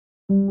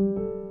I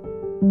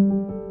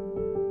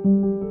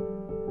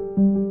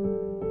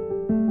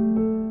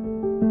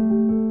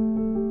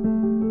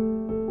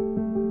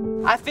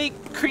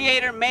think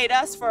Creator made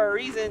us for a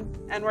reason,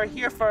 and we're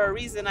here for a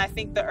reason. I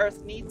think the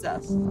earth needs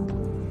us.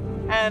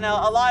 And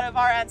a lot of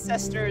our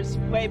ancestors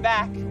way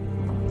back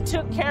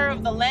took care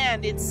of the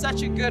land in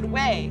such a good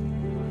way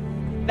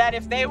that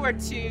if they were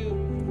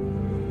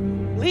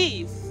to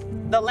leave,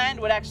 the land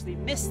would actually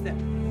miss them.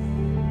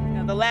 You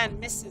know, the land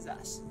misses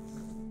us.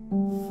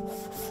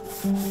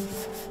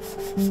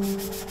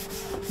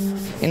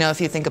 You know, if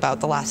you think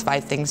about the last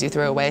 5 things you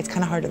threw away, it's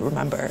kind of hard to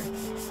remember.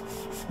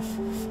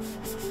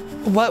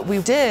 What we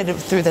did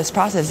through this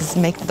process is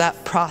make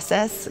that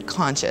process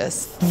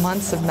conscious.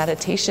 Months of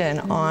meditation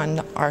on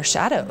our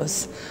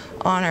shadows,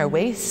 on our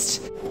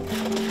waste.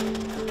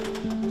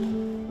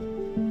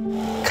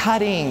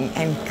 Cutting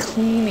and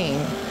cleaning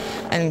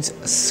and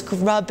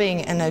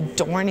scrubbing and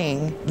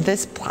adorning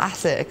this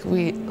plastic.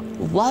 We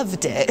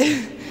loved it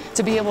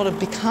to be able to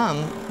become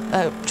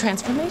a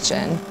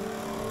transformation,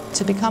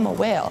 to become a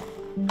whale.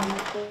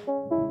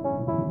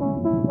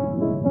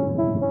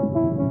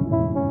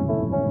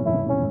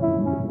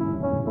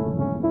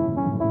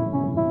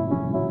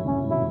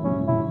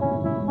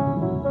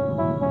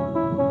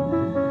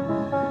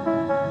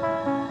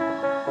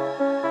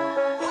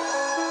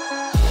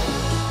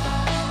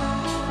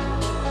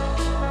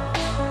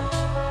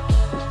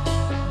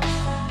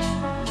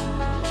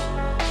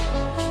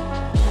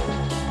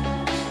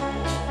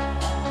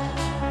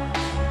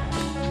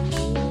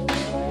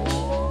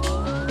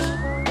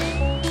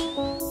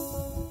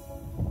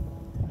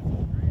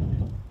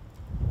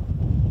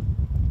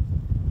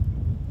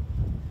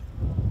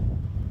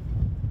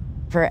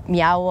 For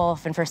Meow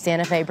Wolf and for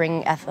Santa Fe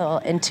bringing Ethyl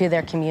into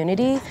their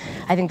community,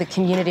 I think the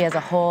community as a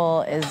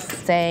whole is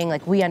saying,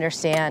 like, we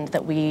understand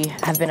that we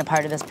have been a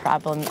part of this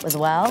problem as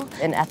well.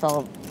 And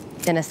Ethyl,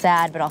 in a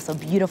sad but also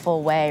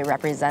beautiful way,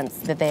 represents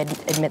that they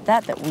admit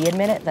that we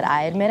admit it, that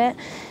I admit it.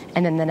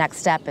 And then the next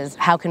step is,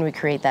 how can we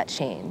create that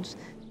change?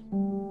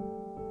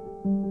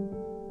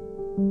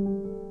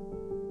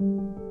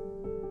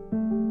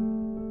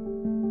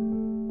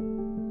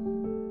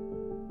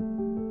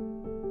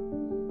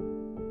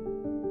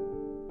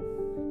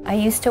 I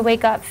used to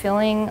wake up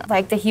feeling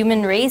like the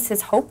human race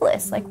is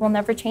hopeless, like we'll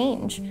never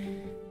change.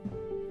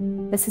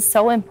 This is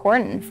so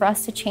important for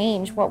us to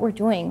change what we're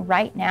doing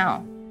right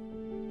now.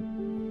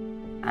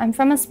 I'm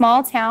from a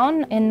small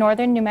town in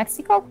northern New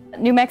Mexico.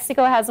 New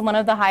Mexico has one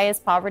of the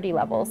highest poverty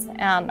levels,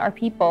 and our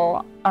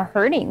people are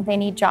hurting. They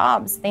need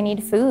jobs, they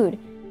need food.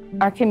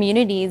 Our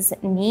communities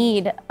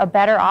need a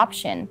better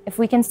option. If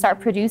we can start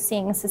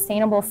producing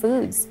sustainable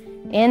foods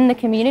in the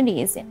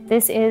communities,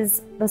 this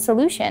is the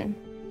solution.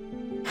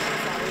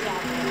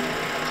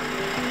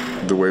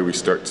 The way we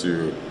start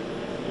to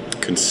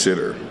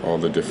consider all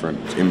the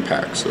different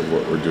impacts of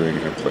what we're doing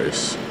in a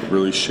place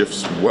really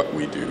shifts what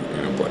we do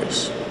in a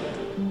place.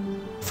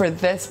 For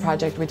this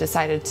project, we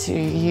decided to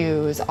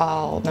use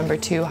all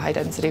 #2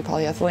 high-density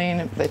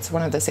polyethylene. It's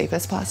one of the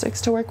safest plastics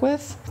to work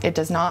with. It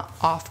does not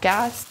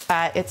off-gas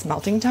at its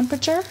melting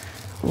temperature.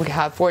 We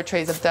have 4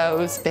 trays of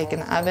those, bake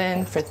in the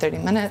oven for 30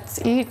 minutes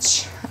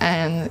each,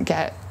 and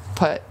get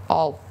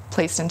all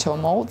placed into a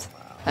mold.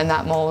 And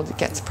that mold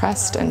gets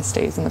pressed and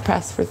stays in the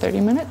press for 30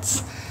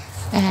 minutes.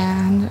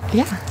 And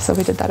yeah, so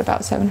we did that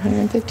about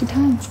 750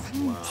 times.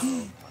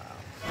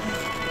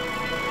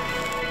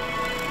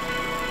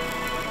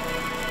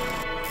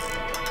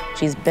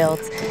 She's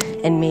built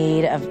and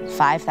made of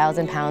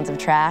 5,000 pounds of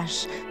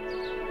trash.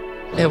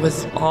 It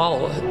was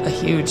all a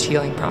huge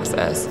healing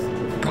process.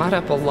 Brought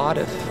up a lot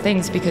of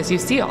things because you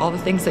see all the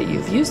things that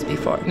you've used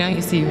before. Now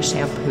you see your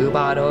shampoo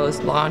bottles,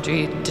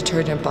 laundry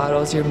detergent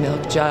bottles, your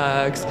milk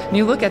jugs. And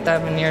you look at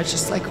them and you're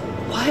just like,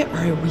 what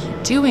are we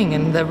doing?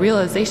 And the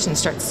realization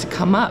starts to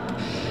come up.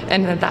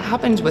 And that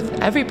happened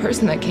with every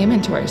person that came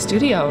into our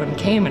studio and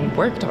came and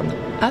worked on the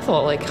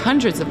Ethyl. Like,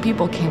 hundreds of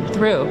people came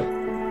through.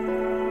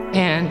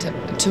 And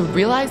to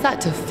realize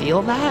that, to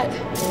feel that,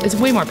 is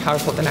way more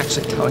powerful than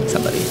actually telling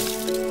somebody.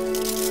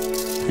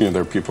 You know,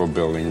 there are people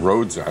building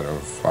roads out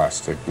of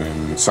plastic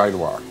and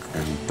sidewalk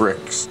and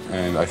bricks.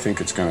 And I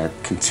think it's going to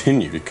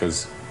continue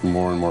because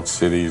more and more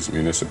cities,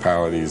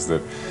 municipalities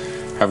that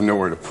have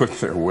nowhere to put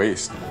their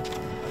waste.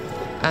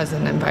 As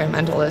an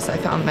environmentalist, I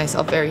found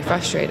myself very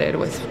frustrated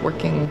with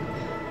working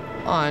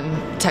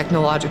on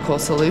technological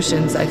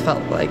solutions. I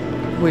felt like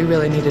we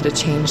really needed to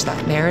change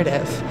that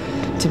narrative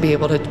to be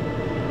able to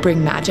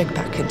bring magic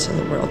back into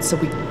the world so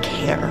we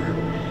care.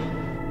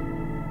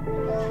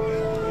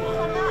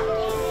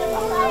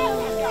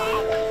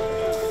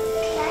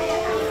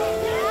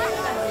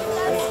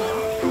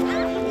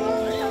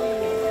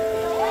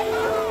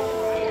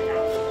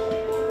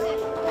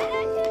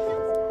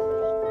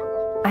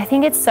 I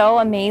think it's so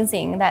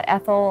amazing that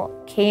Ethyl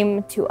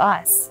came to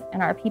us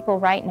and our people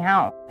right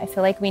now. I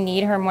feel like we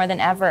need her more than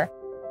ever.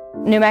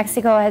 New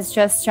Mexico has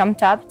just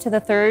jumped up to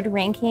the 3rd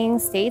ranking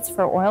states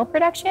for oil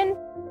production,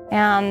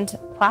 and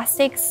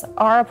plastics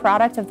are a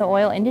product of the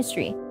oil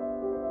industry.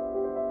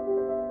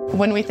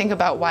 When we think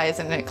about why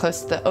isn't it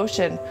close to the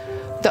ocean,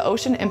 The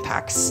ocean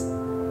impacts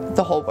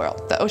the whole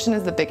world. The ocean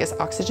is the biggest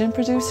oxygen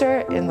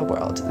producer in the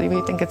world.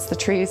 We think it's the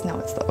trees, no,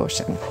 it's the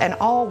ocean. And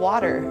all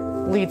water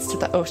leads to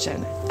the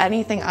ocean.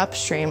 Anything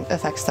upstream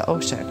affects the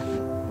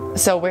ocean.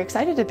 So we're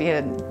excited to be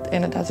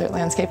in a desert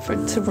landscape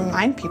to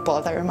remind people,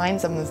 that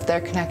reminds them of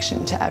their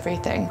connection to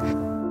everything.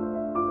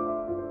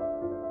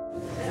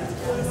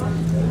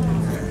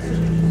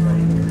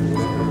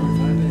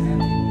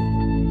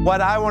 What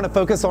I want to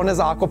focus on is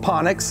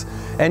aquaponics.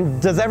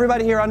 And does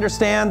everybody here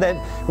understand that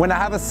when I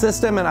have a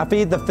system and I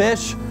feed the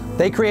fish,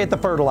 they create the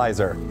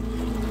fertilizer?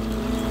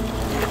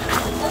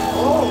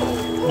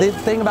 The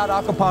thing about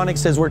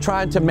aquaponics is we're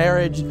trying to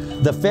marriage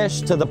the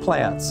fish to the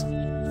plants.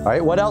 All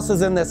right, what else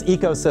is in this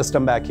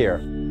ecosystem back here?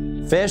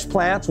 Fish,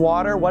 plants,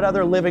 water, what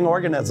other living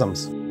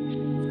organisms?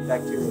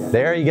 Bacteria.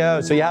 There you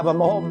go. So you have a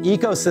whole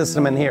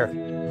ecosystem in here.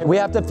 We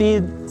have to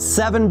feed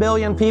 7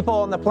 billion people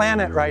on the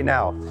planet right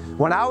now.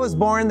 When I was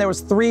born, there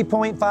was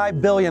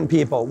 3.5 billion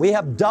people. We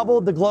have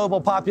doubled the global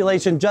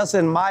population just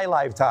in my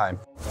lifetime.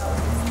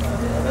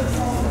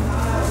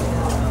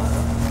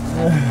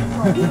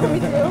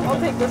 I'll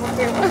take this one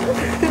here.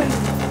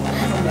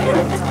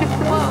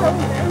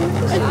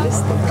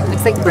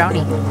 Looks like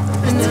brownie.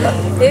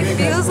 It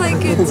feels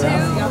like it too.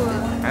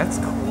 That's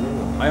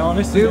cool. I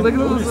honestly dude, look at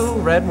those little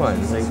red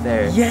ones right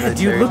there. Yeah,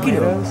 dude, look at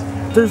them.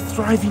 They're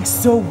thriving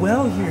so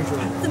well here.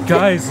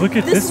 Guys, look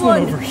at this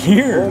one over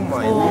here. Oh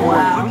my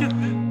wow.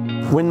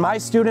 When my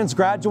students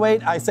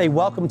graduate, I say,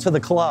 welcome to the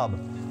club.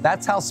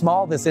 That's how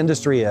small this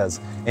industry is,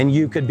 and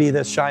you could be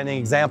this shining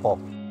example.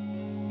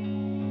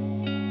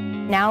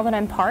 Now that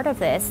I'm part of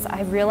this,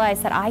 I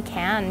realize that I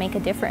can make a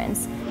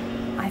difference.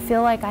 I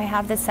feel like I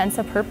have this sense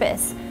of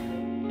purpose.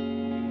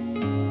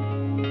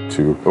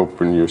 To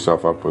open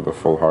yourself up with a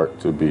full heart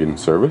to be in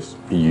service,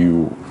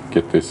 you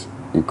get this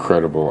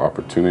incredible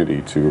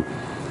opportunity to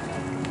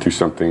do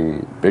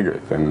something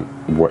bigger than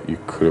what you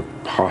could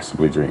have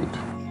possibly dreamed.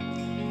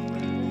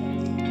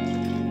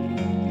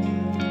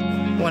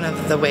 One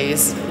of the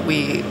ways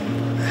we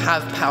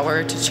have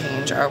power to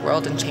change our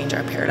world and change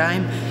our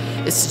paradigm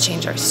is to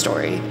change our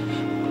story.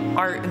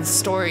 Art and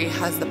story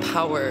has the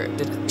power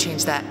to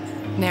change that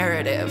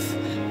narrative,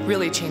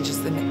 really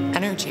changes the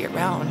energy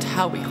around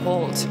how we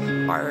hold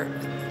our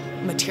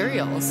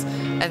materials.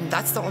 And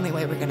that's the only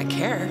way we're gonna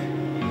care,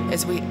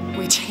 is we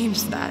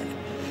change that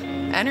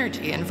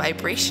energy and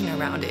vibration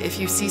around it. If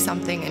you see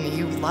something and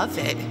you love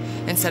it,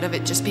 instead of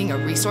it just being a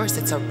resource,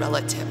 it's a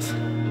relative.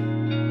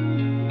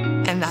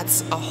 And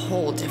that's a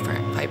whole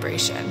different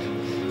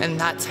vibration. And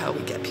that's how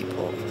we get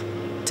people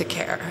to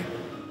care.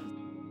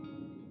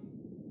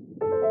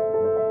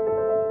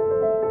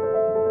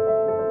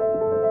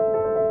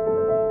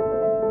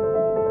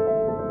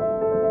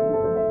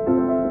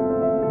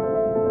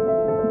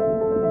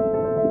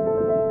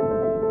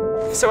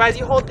 So as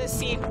you hold this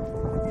seed,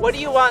 what do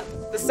you want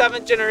the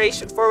 7th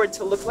generation forward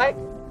to look like?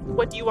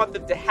 What do you want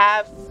them to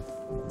have?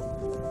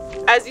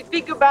 As you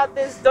think about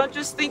this, don't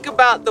just think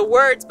about the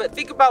words, but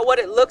think about what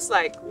it looks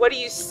like. What do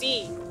you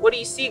see? What do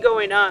you see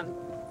going on?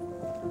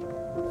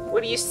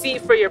 What do you see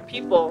for your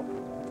people?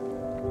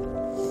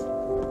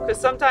 Because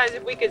sometimes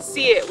if we can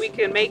see it, we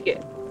can make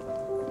it.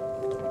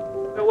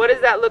 So what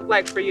does that look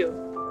like for you?